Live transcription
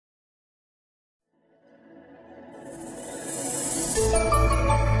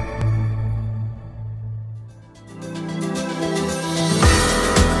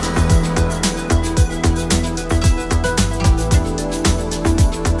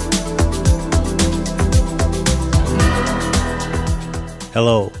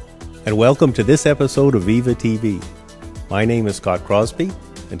Hello, and welcome to this episode of WIWA TV. My name is Scott Crosby,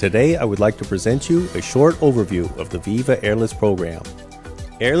 and today I would like to present you a short overview of the WIWA Airless program.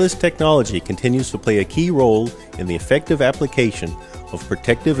 Airless technology continues to play a key role in the effective application of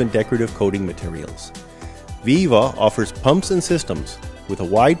protective and decorative coating materials. WIWA offers pumps and systems with a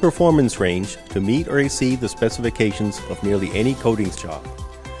wide performance range to meet or exceed the specifications of nearly any coatings job.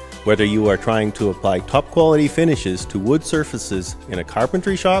 Whether you are trying to apply top quality finishes to wood surfaces in a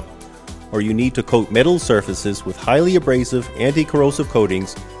carpentry shop, or you need to coat metal surfaces with highly abrasive anti-corrosive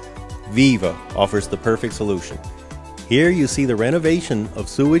coatings, WIWA offers the perfect solution. Here you see the renovation of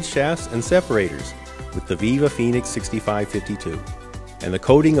sewage shafts and separators with the WIWA Phoenix 6552, and the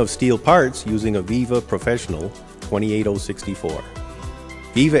coating of steel parts using a WIWA Professional 28064.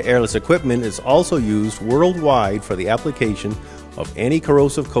 WIWA Airless equipment is also used worldwide for the application of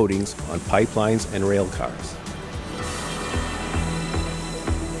anti-corrosive coatings on pipelines and rail cars.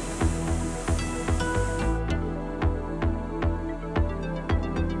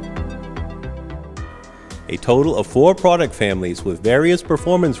 A total of 4 product families with various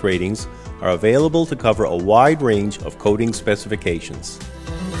performance ratings are available to cover a wide range of coating specifications.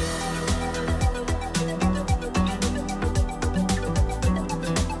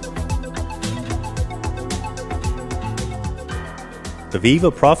 The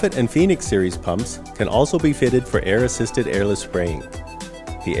WIWA Prophet and Phoenix series pumps can also be fitted for air-assisted airless spraying.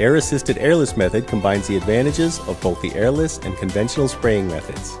 The air-assisted airless method combines the advantages of both the airless and conventional spraying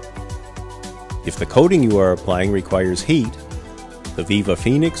methods. If the coating you are applying requires heat, the WIWA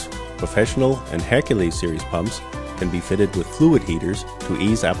Phoenix, Professional, and Hercules series pumps can be fitted with fluid heaters to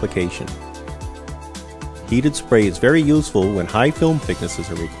ease application. Heated spray is very useful when high film thicknesses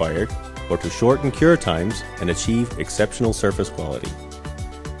are required, or to shorten cure times and achieve exceptional surface quality.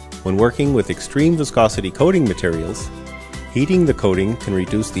 When working with extreme viscosity coating materials, heating the coating can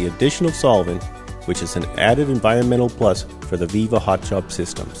reduce the addition of solvent, which is an added environmental plus for the WIWA hot job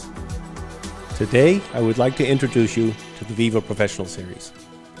systems. Today, I would like to introduce you to the WIWA Professional series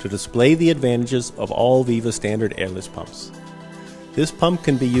to display the advantages of all WIWA standard airless pumps. This pump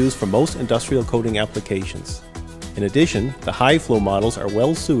can be used for most industrial coating applications. In addition, the high-flow models are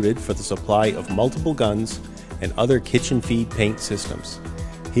well suited for the supply of multiple guns and other kitchen feed paint systems.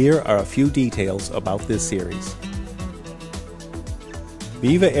 Here are a few details about this series.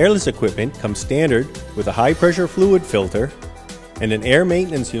 WIWA airless equipment comes standard with a high-pressure fluid filter and an air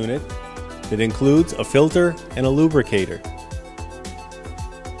maintenance unit that includes a filter and a lubricator.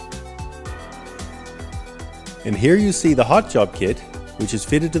 And here you see the hot job kit, which is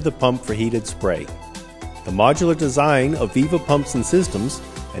fitted to the pump for heated spray. The modular design of WIWA pumps and systems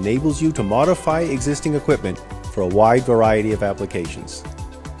enables you to modify existing equipment for a wide variety of applications.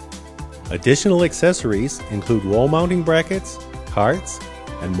 Additional accessories include wall mounting brackets, carts,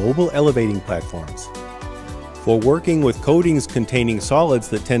 and mobile elevating platforms. For working with coatings containing solids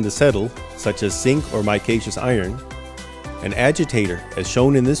that tend to settle, such as zinc or micaceous iron, an agitator, as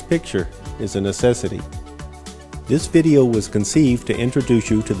shown in this picture, is a necessity. This video was conceived to introduce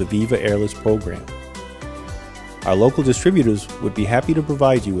you to the WIWA Airless program. Our local distributors would be happy to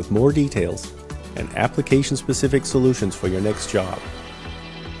provide you with more details and application-specific solutions for your next job.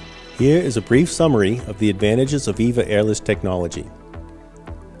 Here is a brief summary of the advantages of WIWA Airless technology: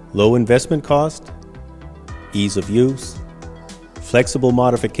 low investment cost, ease of use, flexible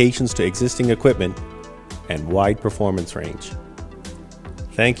modifications to existing equipment, and wide performance range.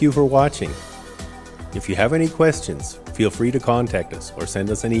 Thank you for watching. If you have any questions, feel free to contact us or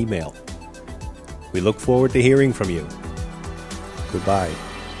send us an email. We look forward to hearing from you. Goodbye.